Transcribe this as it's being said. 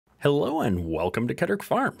Hello and welcome to Kettering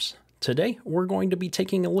Farms. Today we're going to be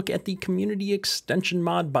taking a look at the community extension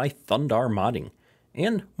mod by ThundR Modding,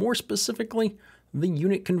 and more specifically, the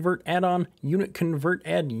Unit Convert add-on, Unit Convert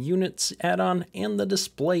Add Units add-on, and the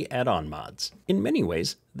Display add-on mods. In many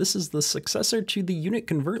ways, this is the successor to the Unit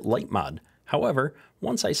Convert Lite mod. However,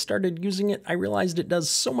 once I started using it, I realized it does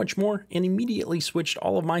so much more and immediately switched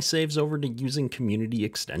all of my saves over to using Community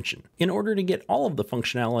Extension. In order to get all of the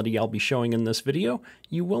functionality I'll be showing in this video,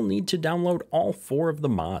 you will need to download all 4 of the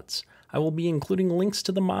mods. I will be including links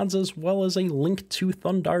to the mods as well as a link to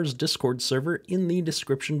ThundR's Discord server in the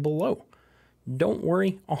description below. Don't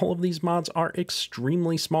worry, all of these mods are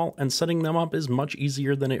extremely small and setting them up is much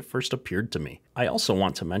easier than it first appeared to me. I also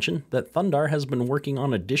want to mention that ThundR has been working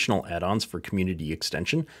on additional add-ons for Community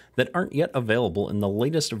Extension that aren't yet available in the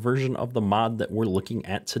latest version of the mod that we're looking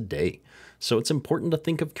at today. So it's important to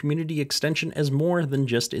think of Community Extension as more than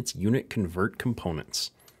just its Unit Convert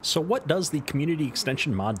components. So what does the Community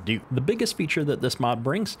Extension mod do? The biggest feature that this mod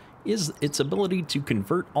brings is its ability to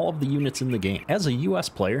convert all of the units in the game. As a US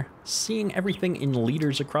player, seeing everything in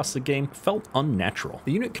liters across the game felt unnatural.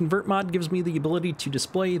 The Unit Convert mod gives me the ability to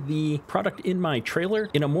display the product in my trailer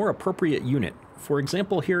in a more appropriate unit. For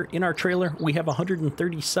example, here in our trailer, we have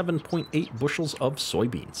 137.8 bushels of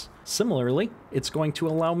soybeans. Similarly, it's going to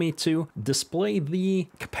allow me to display the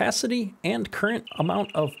capacity and current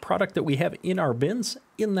amount of product that we have in our bins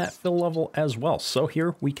in that fill level as well. So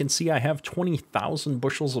here we can see I have 20,000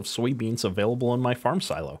 bushels of soybeans available in my farm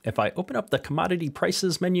silo. If I open up the commodity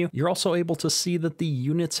prices menu, you're also able to see that the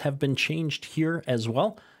units have been changed here as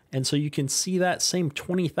well. And so you can see that same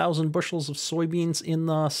 20,000 bushels of soybeans in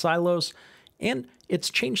the silos. And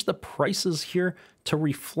it's changed the prices here to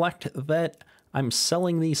reflect that I'm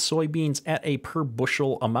selling these soybeans at a per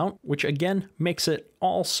bushel amount, which again makes it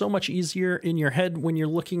all so much easier in your head when you're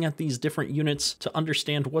looking at these different units to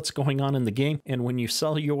understand what's going on in the game, and when you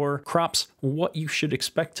sell your crops, what you should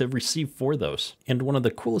expect to receive for those. And one of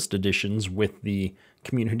the coolest additions with the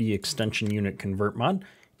Community Extension Unit Convert mod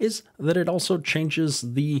is that it also changes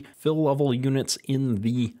the fill level units in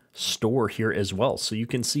the store here as well. So you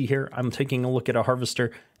can see here, I'm taking a look at a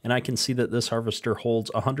harvester and I can see that this harvester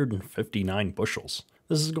holds 159 bushels.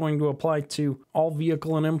 This is going to apply to all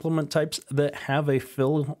vehicle and implement types that have a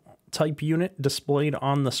fill type unit displayed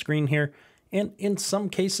on the screen here. And in some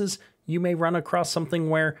cases, you may run across something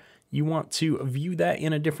where you want to view that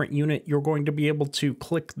in a different unit. You're going to be able to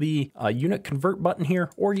click the Unit Convert button here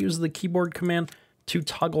or use the keyboard command to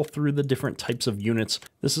toggle through the different types of units.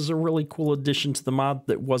 This is a really cool addition to the mod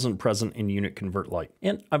that wasn't present in Unit Convert Lite.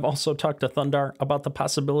 And I've also talked to ThundR about the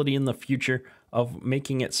possibility in the future of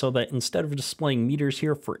making it so that instead of displaying meters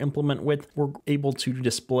here for implement width, we're able to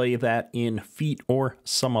display that in feet or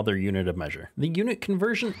some other unit of measure. The unit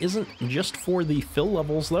conversion isn't just for the fill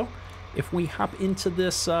levels though. If we hop into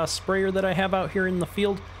this sprayer that I have out here in the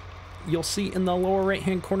field, you'll see in the lower right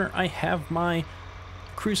hand corner, I have my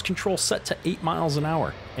cruise control set to 8 miles an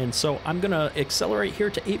hour. And so I'm gonna accelerate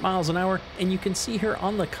here to 8 miles an hour. And you can see here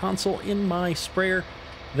on the console in my sprayer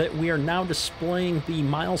that we are now displaying the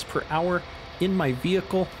miles per hour in my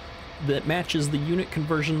vehicle that matches the unit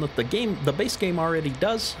conversion that the base game already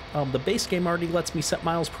does. The base game already lets me set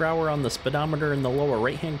miles per hour on the speedometer in the lower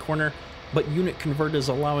right hand corner, but Unit Convert is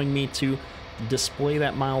allowing me to display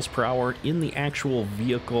that miles per hour in the actual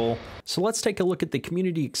vehicle. So let's take a look at the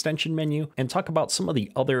Community Extension menu and talk about some of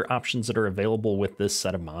the other options that are available with this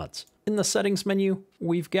set of mods. In the settings menu,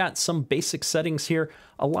 we've got some basic settings here.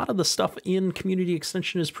 A lot of the stuff in Community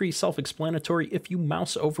Extension is pretty self-explanatory. If you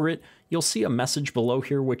mouse over it, you'll see a message below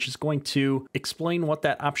here, which is going to explain what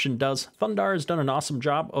that option does. ThundR has done an awesome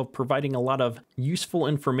job of providing a lot of useful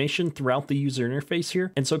information throughout the user interface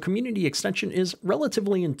here. And so Community Extension is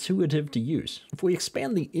relatively intuitive to use. If we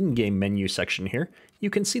expand the in-game menu section here, you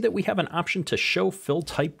can see that we have an option to show fill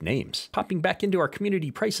type names. Popping back into our Community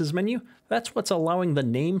Prices menu, that's what's allowing the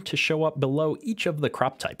name to show up below each of the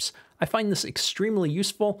crop types. I find this extremely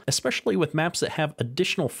useful, especially with maps that have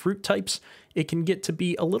additional fruit types. It can get to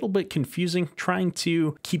be a little bit confusing trying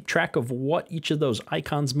to keep track of what each of those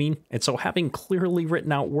icons mean. And so having clearly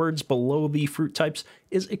written out words below the fruit types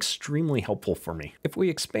is extremely helpful for me. If we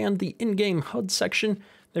expand the in-game HUD section,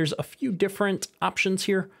 there's a few different options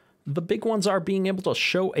here. The big ones are being able to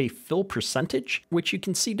show a fill percentage, which you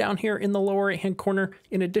can see down here in the lower right hand corner.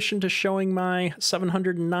 In addition to showing my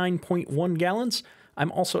 709.1 gallons,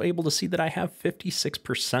 I'm also able to see that I have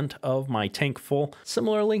 56% of my tank full.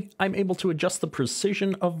 Similarly, I'm able to adjust the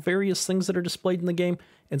precision of various things that are displayed in the game.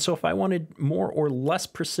 And so if I wanted more or less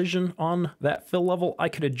precision on that fill level, I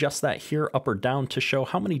could adjust that here up or down to show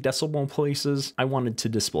how many decimal places I wanted to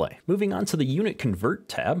display. Moving on to the Unit Convert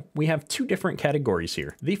tab, we have two different categories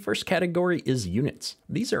here. The first category is units.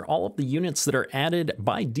 These are all of the units that are added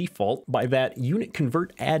by default by that Unit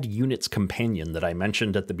Convert Add Units companion that I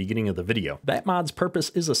mentioned at the beginning of the video. That mod's purpose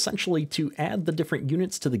is essentially to add the different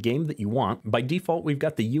units to the game that you want. By default, we've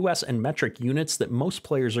got the US and metric units that most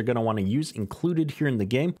players are going to want to use included here in the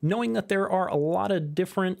game. Knowing that there are a lot of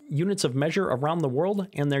different units of measure around the world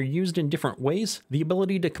and they're used in different ways, the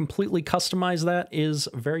ability to completely customize that is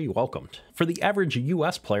very welcomed. For the average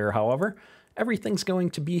US player, however, everything's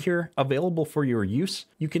going to be here available for your use.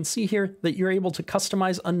 You can see here that you're able to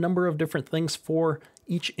customize a number of different things for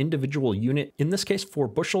each individual unit. In this case, for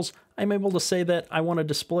bushels, I'm able to say that I want to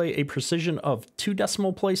display a precision of 2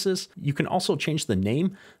 decimal places. You can also change the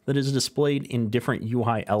name that is displayed in different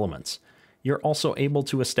UI elements. You're also able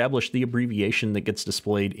to establish the abbreviation that gets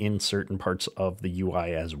displayed in certain parts of the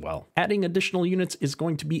UI as well. Adding additional units is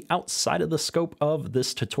going to be outside of the scope of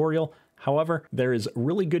this tutorial. However, there is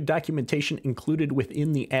really good documentation included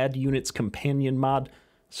within the Add Units companion mod.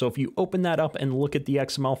 So if you open that up and look at the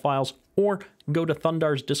XML files, or go to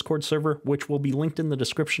ThundR's Discord server, which will be linked in the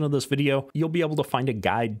description of this video, you'll be able to find a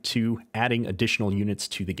guide to adding additional units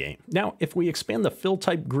to the game. Now, if we expand the fill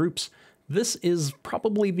type groups, this is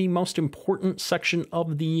probably the most important section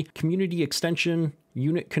of the community extension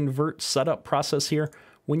unit convert setup process here.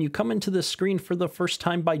 When you come into this screen for the first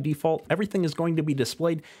time by default, everything is going to be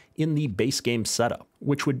displayed in the base game setup,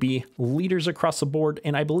 which would be liters across the board,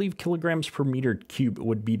 and I believe kilograms per meter cube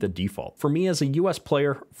would be the default. For me as a US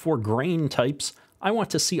player, for grain types, I want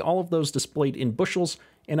to see all of those displayed in bushels,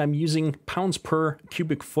 and I'm using pounds per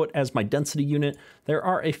cubic foot as my density unit. There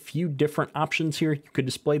are a few different options here. You could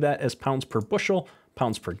display that as pounds per bushel,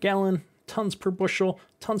 pounds per gallon, tons per bushel,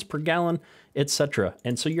 tons per gallon, etc.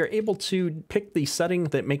 And so you're able to pick the setting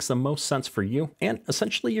that makes the most sense for you. And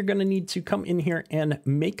essentially you're going to need to come in here and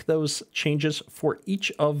make those changes for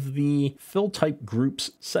each of the fill type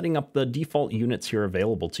groups, setting up the default units here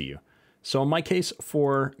available to you. So in my case,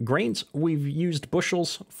 for grains, we've used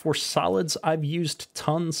bushels. For solids, I've used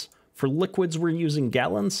tons. For liquids, we're using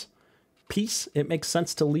gallons. Piece, it makes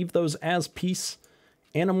sense to leave those as piece.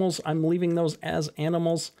 Animals, I'm leaving those as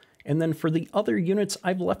animals. And then for the other units,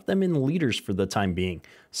 I've left them in liters for the time being,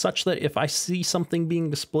 such that if I see something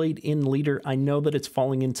being displayed in liter, I know that it's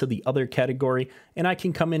falling into the other category, and I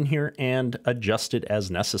can come in here and adjust it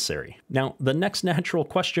as necessary. Now, the next natural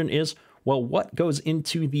question is, well, what goes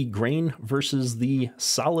into the grain versus the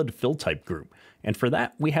solid fill type group? And for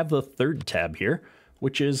that, we have the third tab here,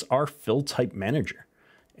 which is our fill type manager.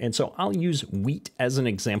 And so I'll use wheat as an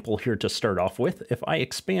example here to start off with. If I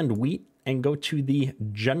expand wheat and go to the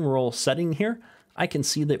general setting here, I can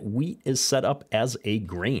see that wheat is set up as a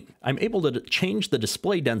grain. I'm able to change the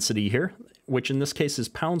display density here, which in this case is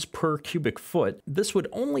pounds per cubic foot. This would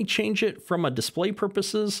only change it from a display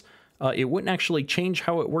purposes. It wouldn't actually change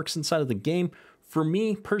how it works inside of the game. For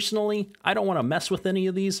me personally, I don't want to mess with any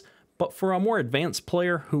of these, but for a more advanced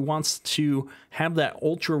player who wants to have that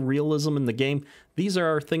ultra realism in the game, these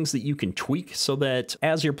are things that you can tweak so that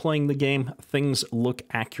as you're playing the game, things look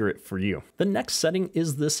accurate for you. The next setting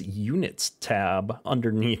is this units tab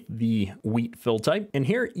underneath the wheat fill type. And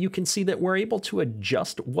here you can see that we're able to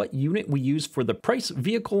adjust what unit we use for the price,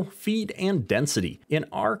 vehicle, feed, and density. In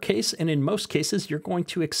our case, and in most cases, you're going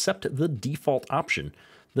to accept the default option.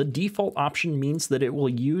 The default option means that it will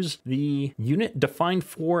use the unit defined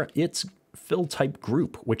for its fill type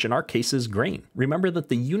group, which in our case is grain. Remember that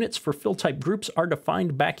the units for fill type groups are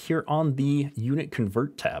defined back here on the Unit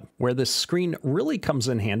Convert tab. Where this screen really comes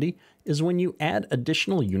in handy is when you add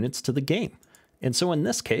additional units to the game. And so in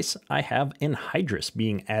this case, I have anhydrous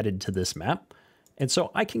being added to this map. And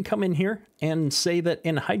so I can come in here and say that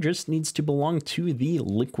anhydrous needs to belong to the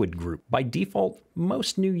liquid group. By default,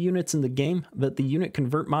 most new units in the game that the Unit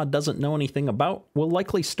Convert mod doesn't know anything about will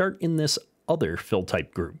likely start in this other fill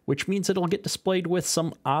type group, which means it'll get displayed with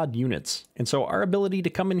some odd units. And so our ability to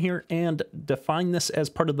come in here and define this as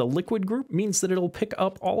part of the liquid group means that it'll pick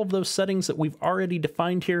up all of those settings that we've already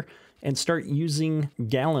defined here and start using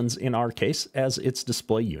gallons in our case as its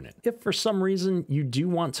display unit. If for some reason you do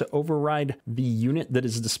want to override the unit that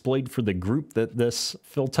is displayed for the group that this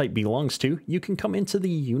fill type belongs to, you can come into the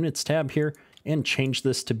units tab here and change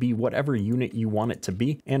this to be whatever unit you want it to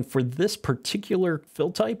be. And for this particular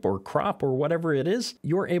fill type or crop or whatever it is,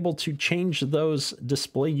 you're able to change those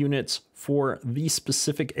display units for the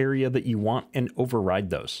specific area that you want and override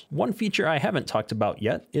those. One feature I haven't talked about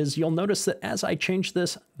yet is you'll notice that as I change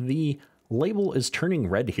this, the label is turning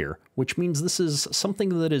red here, which means this is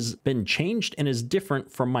something that has been changed and is different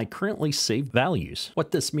from my currently saved values.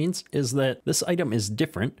 What this means is that this item is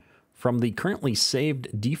different from the currently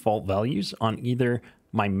saved default values on either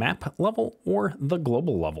my map level or the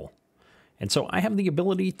global level. And so I have the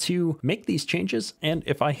ability to make these changes, and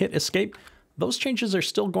if I hit escape, those changes are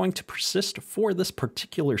still going to persist for this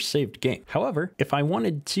particular saved game. However, if I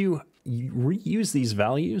wanted to reuse these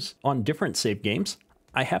values on different saved games,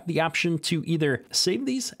 I have the option to either save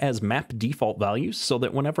these as map default values so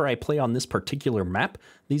that whenever I play on this particular map,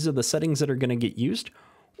 these are the settings that are going to get used,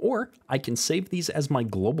 or I can save these as my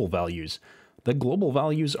global values. The global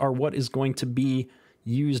values are what is going to be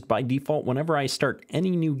used by default whenever I start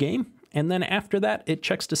any new game. And then after that, it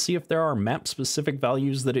checks to see if there are map-specific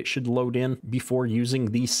values that it should load in before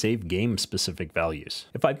using these save game-specific values.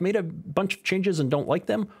 If I've made a bunch of changes and don't like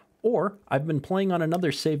them, or I've been playing on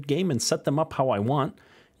another saved game and set them up how I want,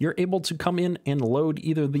 you're able to come in and load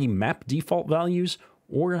either the map default values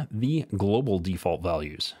or the global default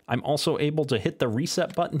values. I'm also able to hit the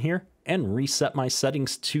reset button here and reset my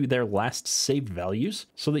settings to their last saved values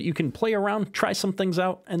so that you can play around, try some things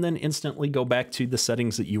out, and then instantly go back to the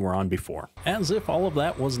settings that you were on before. As if all of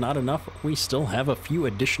that was not enough, we still have a few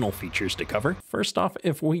additional features to cover. First off,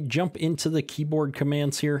 if we jump into the keyboard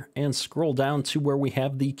commands here and scroll down to where we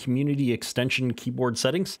have the community extension keyboard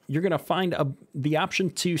settings, you're going to find the option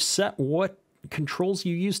to set what controls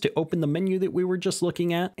you use to open the menu that we were just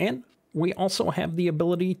looking at, and we also have the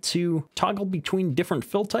ability to toggle between different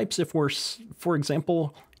fill types. If we're, for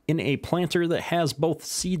example, in a planter that has both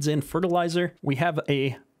seeds and fertilizer, we have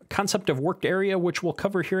a concept of worked area, which we'll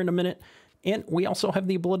cover here in a minute. And we also have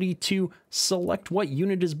the ability to select what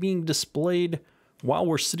unit is being displayed while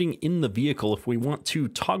we're sitting in the vehicle if we want to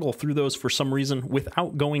toggle through those for some reason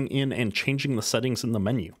without going in and changing the settings in the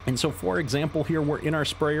menu. And so for example, here we're in our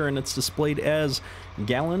sprayer and it's displayed as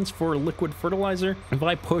gallons for liquid fertilizer. If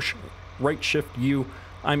I push right shift U,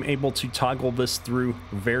 I'm able to toggle this through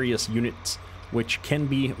various units, which can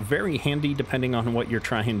be very handy depending on what you're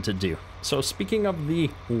trying to do. So speaking of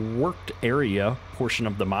the worked area portion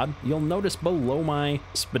of the mod, you'll notice below my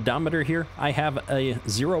speedometer here, I have a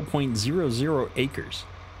 0.00 acres.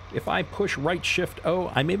 If I push right shift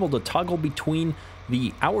O, I'm able to toggle between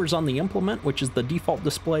the hours on the implement, which is the default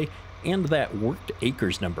display, and that worked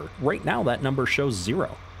acres number. Right now that number shows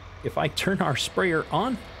 0. If I turn our sprayer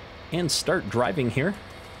on and start driving here,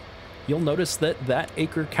 you'll notice that that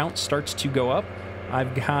acre count starts to go up.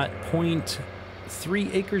 I've got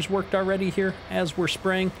 0.3 acres worked already here as we're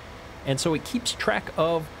spraying. And so it keeps track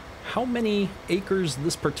of how many acres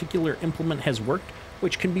this particular implement has worked,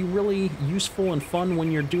 which can be really useful and fun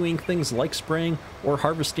when you're doing things like spraying or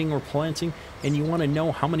harvesting or planting, and you want to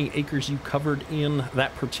know how many acres you covered in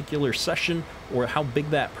that particular session or how big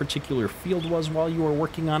that particular field was while you were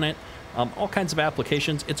working on it. All kinds of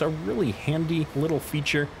applications. It's a really handy little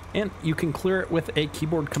feature, and you can clear it with a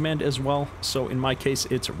keyboard command as well. So in my case,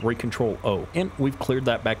 it's right control O, and we've cleared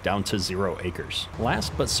that back down to 0 acres.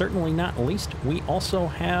 Last but certainly not least, we also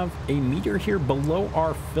have a meter here below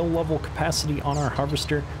our fill level capacity on our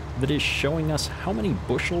harvester that is showing us how many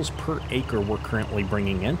bushels per acre we're currently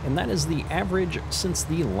bringing in, and that is the average since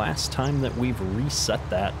the last time that we've reset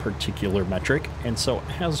that particular metric. And so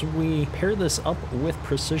as we pair this up with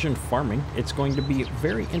precision farming, it's going to be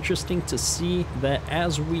very interesting to see that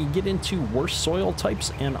as we get into worse soil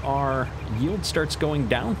types and our yield starts going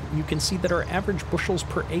down, you can see that our average bushels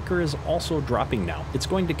per acre is also dropping now. It's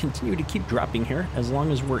going to continue to keep dropping here as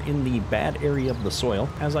long as we're in the bad area of the soil.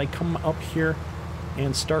 As I come up here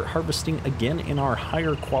and start harvesting again in our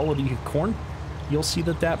higher quality corn, you'll see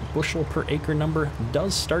that that bushel per acre number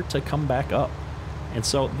does start to come back up. And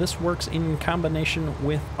so this works in combination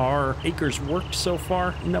with our acres worked so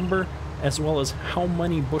far number, as well as how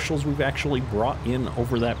many bushels we've actually brought in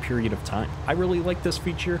over that period of time. I really like this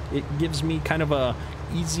feature. It gives me kind of a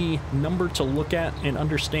easy number to look at and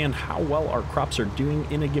understand how well our crops are doing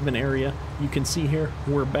in a given area. You can see here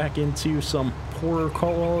we're back into some poorer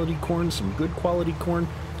quality corn, some good quality corn,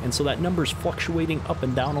 and so that number's fluctuating up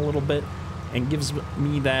and down a little bit and gives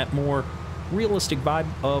me that more realistic vibe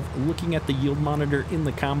of looking at the yield monitor in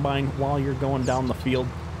the combine while you're going down the field,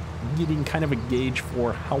 getting kind of a gauge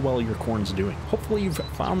for how well your corn's doing. Hopefully you've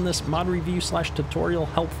found this mod review / tutorial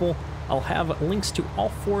helpful. I'll have links to all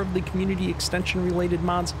 4 of the community extension related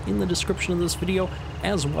mods in the description of this video,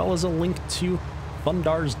 as well as a link to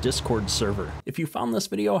ThundR's Discord server. If you found this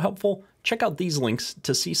video helpful, check out these links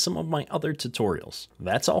to see some of my other tutorials.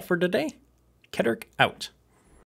 That's all for today. Ketrick out.